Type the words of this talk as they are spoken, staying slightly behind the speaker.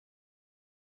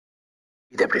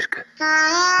இது எப்படி இருக்கு?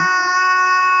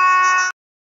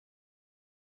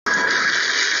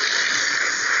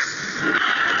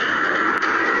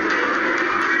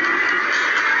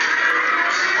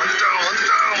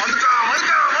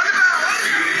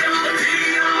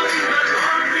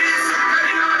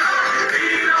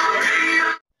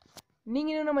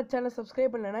 நீங்கள் இன்னும் நம்ம சேனலை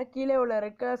சப்ஸ்கிரைப் பண்ணலைன்னா கீழே உள்ள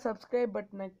ரெக்க சப்ஸ்கிரைப்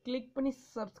பட்டனை கிளிக் பண்ணி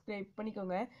சப்ஸ்கிரைப்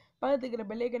பண்ணிக்கோங்க. பக்கத்துக்கு இருக்கிற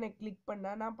பெல் ஐக்கனை கிளிக்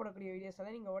பண்ணால் நான் போடக்கூடிய வீடியோஸ்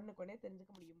எல்லாம் நீங்கள் உடனுக்குடனே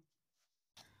தெரிஞ்சுக்க முடியும்.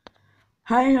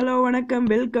 ஹாய் ஹலோ வணக்கம்,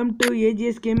 welcome to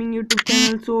AGS gaming YouTube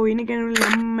channel. So இன்னைக்கு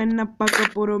நம்ம என்ன பார்க்க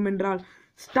போகிறோம் என்றால்,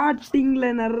 ஸ்டார்டிங்கில்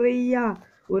நிறையா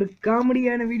ஒரு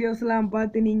காமெடியான வீடியோஸ்லாம்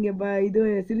பார்த்து நீங்கள் இது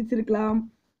சிரிச்சிருக்கலாம்.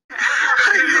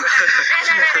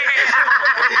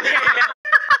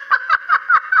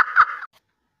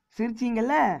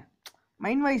 சிரிச்சிங்கல்ல,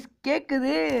 மைண்ட் வாய்ஸ்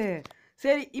கேட்குது.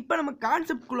 சரி, இப்போ நம்ம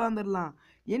கான்செப்ட்குள்ளே வந்துடலாம்.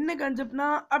 என்ன கான்செப்ட்னா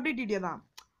அப்டேட் வீடியோ தான்.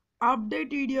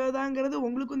 அப்டேட் வீடியோ தாங்கிறது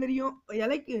உங்களுக்கும் தெரியும்.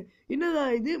 எனக்கு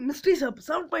என்னதான் இது மிஸ்ட்ரி ஷாப்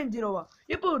 7.0வா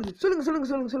எப்போ வருது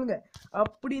சொல்லுங்க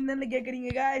அப்படின்னு தானே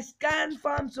கேட்குறீங்க காய்ஸ்.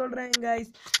 கன்ஃபார்ம் சொல்கிறேன்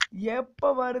காய்ஸ்,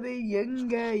 எப்போ வருது,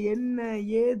 எங்கே, என்ன,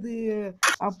 ஏது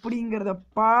அப்படிங்கிறத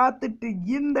பார்த்துட்டு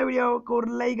இந்த வீடியோவுக்கு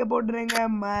ஒரு லைக்கை போட்டுருங்க,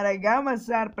 மறக்காம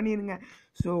ஷேர் பண்ணிடுங்க.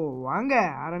 ஸோ வாங்க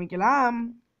ஆரம்பிக்கலாம்.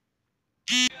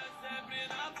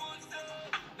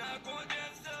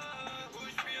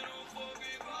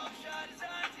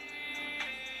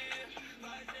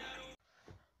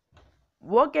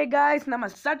 ஓகே காய்ஸ், நம்ம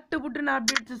சட்டு புட்டுன்னு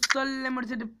அப்டேட்ஸ் சொல்ல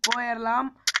முடிச்சுட்டு போயிடலாம்.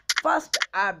 ஃபர்ஸ்ட்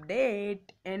அப்டேட்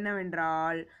என்னன்னா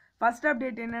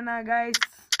காய்ஸ்,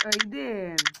 இது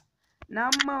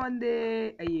நம்ம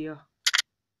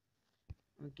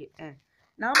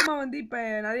இப்போ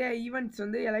நிறைய ஈவெண்ட்ஸ்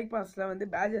எலைட்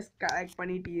பாஸில் பேஜஸ் கலெக்ட்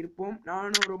பண்ணிட்டு இருப்போம்.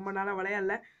 நானும் ரொம்ப நாளாக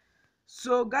விளையாடல.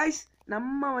 ஸோ காய்ஸ்,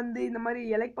 நம்ம இந்த மாதிரி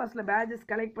எலைட் பாஸில் பேஜஸ்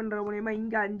கலெக்ட் பண்ணுற மூலயமா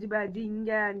இங்கே 5 பேட்ஜ்,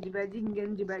 இங்கே 5 பேட்ஜ், இங்கே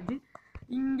 5 பேட்ஜ்,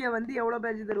 இங்கே எவ்வளோ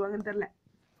பேட்ஜ் தருவாங்கன்னு தெரில.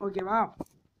 ஓகேவா,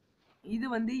 இது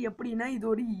எப்படின்னா இது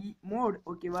ஒரு மோடு.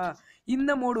 ஓகேவா,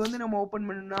 இந்த மோடு நம்ம ஓப்பன்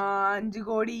பண்ணணும்னா 5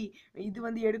 கோடி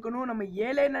இது எடுக்கணும். நம்ம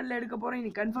 7 நாளில் எடுக்க போகிறோம்.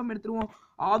 இன்னைக்கு கன்ஃபார்ம் எடுத்துருவோம்.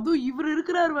 அதுவும் இவர்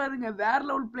இருக்கிறார் பாருங்க, வேற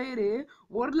லெவல் பிளேயரு.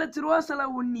 1 லட்ச ரூபா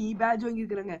செலவு பண்ணி பேட்ச்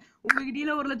வாங்கியிருக்கிறாங்க.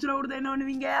 உங்ககிட்ட 1 லட்ச ரூபா கொடுத்தா என்ன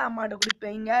பண்ணுவீங்க? அம்மாட்ட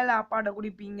குடிப்பீங்க, இல்லை அப்பாட்ட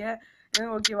குடிப்பீங்க.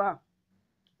 ஓகேவா,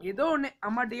 ஏதோ ஒன்று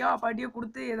அம்மாட்டையோ அப்பாட்டையோ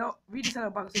கொடுத்து ஏதோ வீட்டு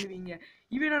செலவு பார்க்க சொல்லுவீங்க.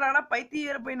 இவனோட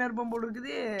பைத்தியர பையன் இருப்பம் போல்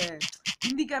இருக்குது.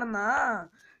 ஹிந்திக்காரன் தான்,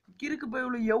 கிறுக்கு போய்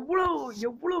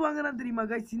எவ்வளோ வாங்குறான்னு தெரியுமா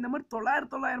கைஸ்? இந்த மாதிரி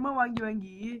 900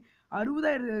 வாங்கி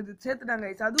 60,000 சேர்த்துட்டாங்க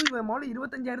கைஸ். அதுவும் இவன் முதல்ல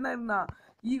 25,000 தான் இருந்தான்.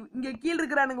 இங்கே கீழே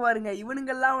இருக்கிறானுங்க பாருங்க,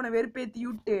 இவனுங்கெல்லாம் அவனை வெறுப்பேற்றி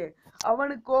விட்டு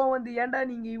அவனுக்கோ ஏன்டா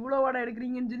நீங்கள் இவ்வளோ வாடகை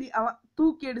எடுக்கிறீங்கன்னு சொல்லி அவன்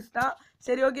தூக்கி அடிச்சிட்டான்.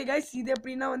 சரி ஓகே கைஸ், இது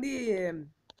எப்படின்னா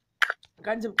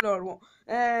கான்செப்டில் வருவோம்.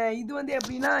 இது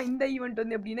எப்படின்னா, இந்த ஈவெண்ட்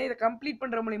எப்படின்னா, இதை கம்ப்ளீட்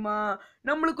பண்ணுற மூலிமா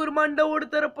நம்மளுக்கு ஒரு மண்டவோடு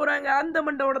தர போகிறாங்க. அந்த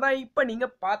மண்டவோட தான் இப்போ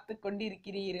நீங்கள் பார்த்து கொண்டு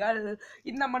இருக்கிறீர்கள்.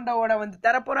 இந்த மண்டவோட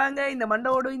தர போகிறாங்க. இந்த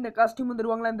மண்டவோடு இந்த காஸ்டியூம்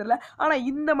தருவாங்களான்னு தெரியல, ஆனால்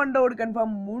இந்த மண்டவோடு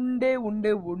கன்ஃபார்ம் உண்டு.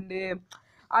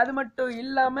 அது மட்டும்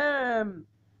இல்லாமல்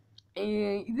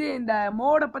இது இந்த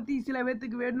மோடை பற்றி சில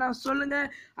பேர்த்துக்கு வேணும்னா சொல்லுங்க.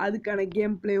 அதுக்கான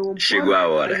கேம் பிளேவும்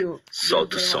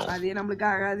அதே நம்மளுக்கு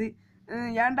ஆகாது.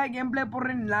 ஏன்டா கேம் பிளே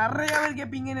போடுறேன்னு நிறைய பேர்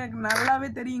கேட்பீங்கன்னு எனக்கு நல்லாவே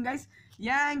தெரியும் கைஸ்.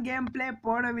 ஏன் கேம் பிளே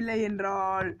போடவில்லை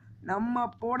என்றால், நம்ம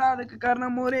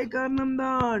போடாததுக்கு ஒரே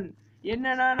காரணம்தான்.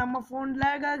 என்னன்னா, நம்ம ஃபோன்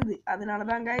லேக் ஆகுது. அதனால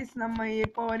தான் கைஸ் நம்ம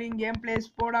இப்போ வரையும் கேம் பிளேஸ்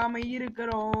போடாம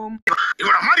இருக்கிறோம்.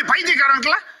 இவன மாதிரி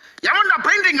பைத்தியக்காரனுக்குல எவன்டா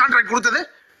பெயிண்டிங் கான்ட்ராக்ட் கொடுத்தது?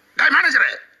 டேய்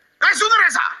மேனேஜரே, டேய்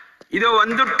சுந்தரேசா, இதோ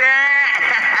வந்துட்டேன்.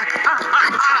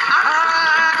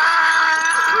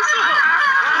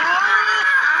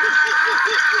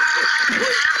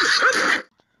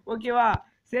 ஓகேவா,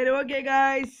 சரி ஓகே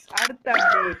காய்ஸ், அடுத்த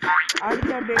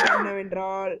அப்டேட்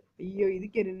என்னவென்றால், ஐயோ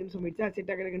இதுக்கே 2 நிமிஷம் போயிடுச்சா,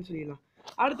 செட்டா கிடைக்குன்னு சொல்லிடலாம்.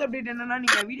 அடுத்த அப்டேட் என்னன்னா,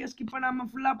 நீங்கள் வீடியோ ஸ்கிப் பண்ணாமல்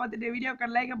ஃபுல்லாக பார்த்துட்டு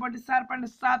வீடியோக்கு லைக்கை போட்டு ஷேர்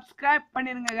பண்ணிட்டு சப்ஸ்கிரைப்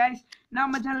பண்ணிடுங்க காய்ஸ்.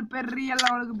 நம்ம சேனல் பெரிய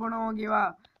லெவலுக்கு போனோம். ஓகேவா,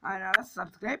 அதனால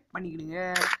சப்ஸ்கிரைப் பண்ணிக்கிடுங்க.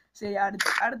 சரி,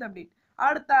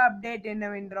 அடுத்த அப்டேட்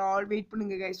என்னவென்றால், வெயிட்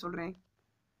பண்ணுங்க காய்ஸ், சொல்கிறேன்.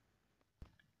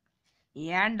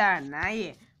 ஏன்டா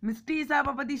நாயே மிஸ்ட்ரி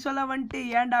ஷாப்பை பற்றி சொல்ல வந்துட்டு,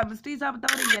 ஏன்டா மிஸ்ட்ரி ஷாப்பை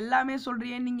தவிர எல்லாமே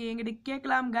சொல்கிறேன்னு நீங்கள் என்கிட்ட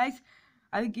கேட்கலாம் கைஸ்.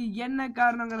 அதுக்கு என்ன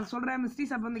காரணங்கிறத சொல்கிறேன். மிஸ்ட்ரி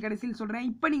ஷாப் கடைசியில் சொல்கிறேன்.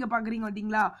 இப்போ நீங்கள் பார்க்குறீங்க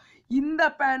பார்த்தீங்களா, இந்த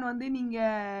பேன்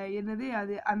நீங்கள் என்னது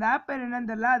அது, அந்த ஆப் பேர் என்னன்னு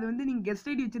தெரியல. அது நீங்கள்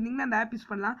கெஸ்ட் ஐடி வச்சுருந்தீங்கன்னா அந்த ஆப் யூஸ்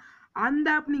பண்ணலாம். அந்த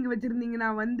ஆப் நீங்கள் வச்சுருந்தீங்கன்னா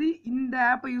இந்த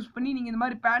ஆப்பை யூஸ் பண்ணி நீங்கள் இந்த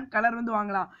மாதிரி பேன் கலர்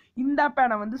வாங்கலாம். இந்த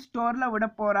பேனை ஸ்டோரில் விட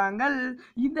போகிறாங்க.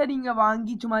 இதை நீங்கள்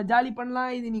வாங்கி சும்மா ஜாலி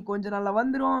பண்ணலாம். இது நீ கொஞ்சம் நாளில்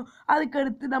வந்துடும்.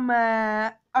 அதுக்கடுத்து நம்ம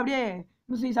அப்படியே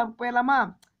மிஸ்ட்ரி ஷாப் போயிடலாமா?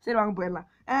 சரி வாங்க போயிடலாம்.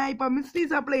 இப்போ மிஸ்ட்ரி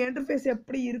ஷாப்பில் இன்டர்ஃபேஸ்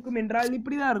எப்படி இருக்கும் என்றால்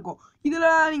இப்படி தான் இருக்கும். இதில்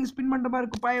நீங்கள் ஸ்பின் பண்ணுற மாதிரி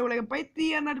இருக்கும். பழைய உலக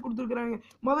பைத்தியம் கொடுத்துருக்குறாங்க.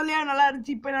 முதல்லையா நல்லா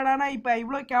இருந்துச்சு, இப்போ என்னடானா இப்போ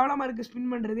இவ்வளோ கேவலமாக இருக்குது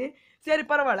ஸ்பின் பண்ணுறது. சரி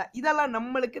பரவாயில்ல, இதெல்லாம்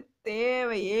நம்மளுக்கு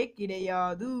தேவையே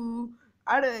கிடையாது.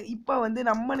 இப்போ வந்து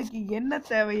நம்மளுக்கு என்ன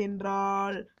தேவை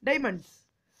என்றால் டைமண்ட்ஸ்.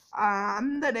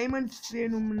 அந்த டைமண்ட்ஸ்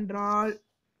வேணும் என்றால்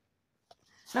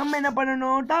நம்ம என்ன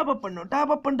பண்ணணும்? டாப் அப் பண்ணணும்.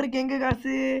 டாப் அப் பண்ணுறதுக்கு எங்கே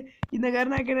காசு? இந்த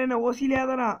கருணாக்கு என்ன ஓசிலியாக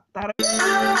தானா தரவே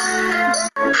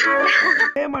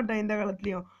மாட்டேன். இந்த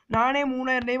காலத்துலையும் நானே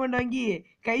 3000 டைமண்ட் வாங்கி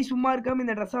கை சும்மா இருக்காமல்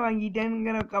இந்த ட்ரெஸ்ஸை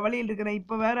வாங்கிட்டேங்கிற கவலையில் இருக்கிறேன்.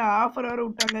 இப்போ வேறு ஆஃபர் வேறு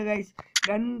விட்டாங்க கைஸ்.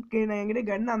 கன்க்கு நான் என்கிட்ட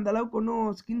கன் அந்தளவுக்கு ஒன்றும்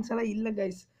ஸ்கின்ஸ் எல்லாம் இல்லை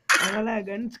கைஸ். அதனால்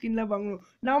கன் ஸ்கின்லாம் வாங்கணும்.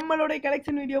 நம்மளோட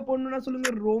கலெக்ஷன் வீடியோ போடணுன்னா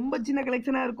சொல்லுங்கள். ரொம்ப சின்ன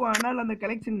கலெக்ஷனாக இருக்கும். ஆனால் அந்த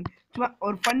கலெக்ஷன் சும்மா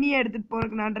ஒரு ஃபன்னியாக எடுத்துகிட்டு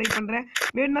போகிறதுக்கு நான் ட்ரை பண்ணுறேன்.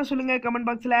 வேணும்னா சொல்லுங்கள் கமெண்ட்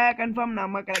பாக்ஸில். கன்ஃபார்ம்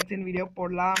நம்ம கலெக்ஷன் வீடியோ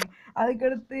போடலாம்.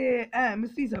 அதுக்கடுத்து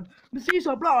மிஸ்ட்ரி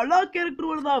ஷாப்பில் அலாக்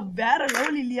கேரக்டர் வருதா? வேறு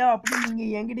லெவல் இல்லையா அப்படின்னு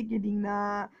நீங்கள் என்கிட்ட கேட்டிங்கன்னா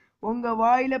உங்கள்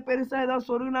வாயில் பெருசாக ஏதாவது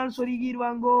சொருகினாலும்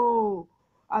சொருகிடுவாங்கோ.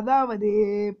 அதாவது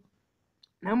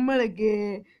நம்மளுக்கு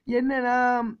என்னன்னா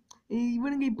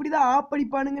இவனுங்க இப்படிதான்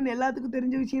ஆப்படிப்பானுங்கன்னு எல்லாத்துக்கும்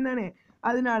தெரிஞ்ச விஷயம் தானே.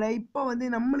 அதனால இப்போ வந்து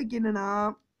நம்மளுக்கு என்னன்னா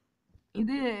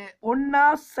இது ஒன்னா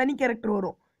சனி கேரக்டர்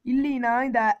வரும், இல்லைன்னா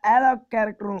இந்த ஆலாக்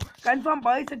கேரக்டர் வரும். கன்ஃபார்ம்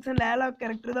பாய் செக்ஷனில் ஆலாக்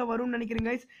கேரக்டர் தான் வரும்னு நினைக்கிறேன்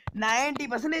கைஸ்.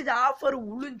 90% ஆஃபர்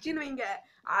உளுஞ்சின்னு வைங்க.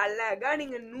 அழகா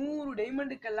நீங்கள் 100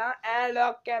 டைமண்டுக்கெல்லாம்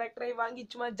ஆலாக் கேரக்டரை வாங்கி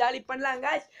சும்மா ஜாலி பண்ணலாம்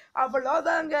கைஸ்.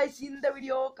 அவ்வளோதான் கைஸ் இந்த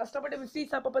வீடியோ. கஷ்டப்பட்டு மிஸ்ட்ரி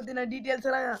ஷாப்பை பற்றி நான் டீட்டெயில்ஸ்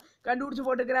எல்லாம் கண்டுபிடிச்சி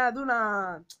போட்டுக்கிறேன். அதுவும்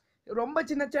நான் ரொம்ப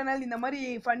சின்ன சேனல், இந்த மாதிரி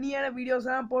ஃபன்னியான வீடியோஸ்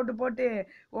எல்லாம் போட்டு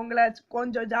உங்களை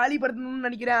கொஞ்சம் ஜாலிப்படுத்தணும்னு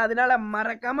நினைக்கிறேன். அதனால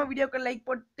மறக்காம வீடியோக்கு லைக்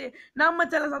போட்டு நம்ம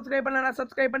சேனல் சப்ஸ்கிரைப் பண்ணலாம்.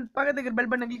 சப்ஸ்கிரைப் பண்ணி பக்கத்துக்கு பெல்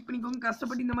பட்டனை கிளிக் பண்ணிக்கோங்க.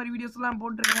 கஷ்டப்பட்டு இந்த மாதிரி வீடியோஸ் எல்லாம்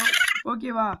போட்டுருக்கேன்,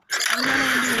 ஓகேவா? அதனால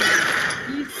வந்து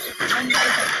ப்ளீஸ்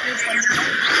சப்ஸ்கிரைப் பண்ணுங்க.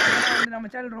 அதனால வந்து நம்ம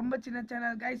சேனல் ரொம்ப சின்ன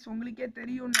சேனல் கைஸ், உங்களுக்கே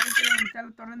தெரியும் நினைக்கிறேன். நம்ம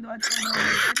சேனல் தொடர்ந்து வாட்ச்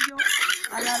பண்ணுறது தெரியும்.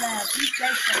 அதனால ப்ளீஸ்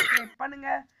கைஸ் சப்ஸ்கிரைப் பண்ணுங்க,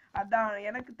 அதான்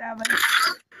எனக்கு தேவை,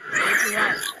 ஓகேவா?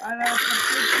 அதனால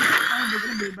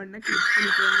பில் பண்ண கிளிக்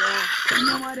பண்ணிக்கோங்க.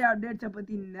 இந்த மாதிரி அப்டேட்ஸை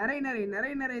பற்றி நிறைய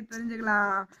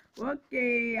தெரிஞ்சுக்கலாம். ஓகே,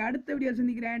 அடுத்த வீடியோ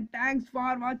சந்திக்கிறேன். தேங்க்ஸ்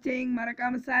ஃபார் வாட்சிங்.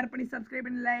 மறக்காமல் ஷேர் பண்ணி சப்ஸ்கிரைப்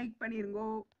பண்ணி லைக் பண்ணிருங்கோ.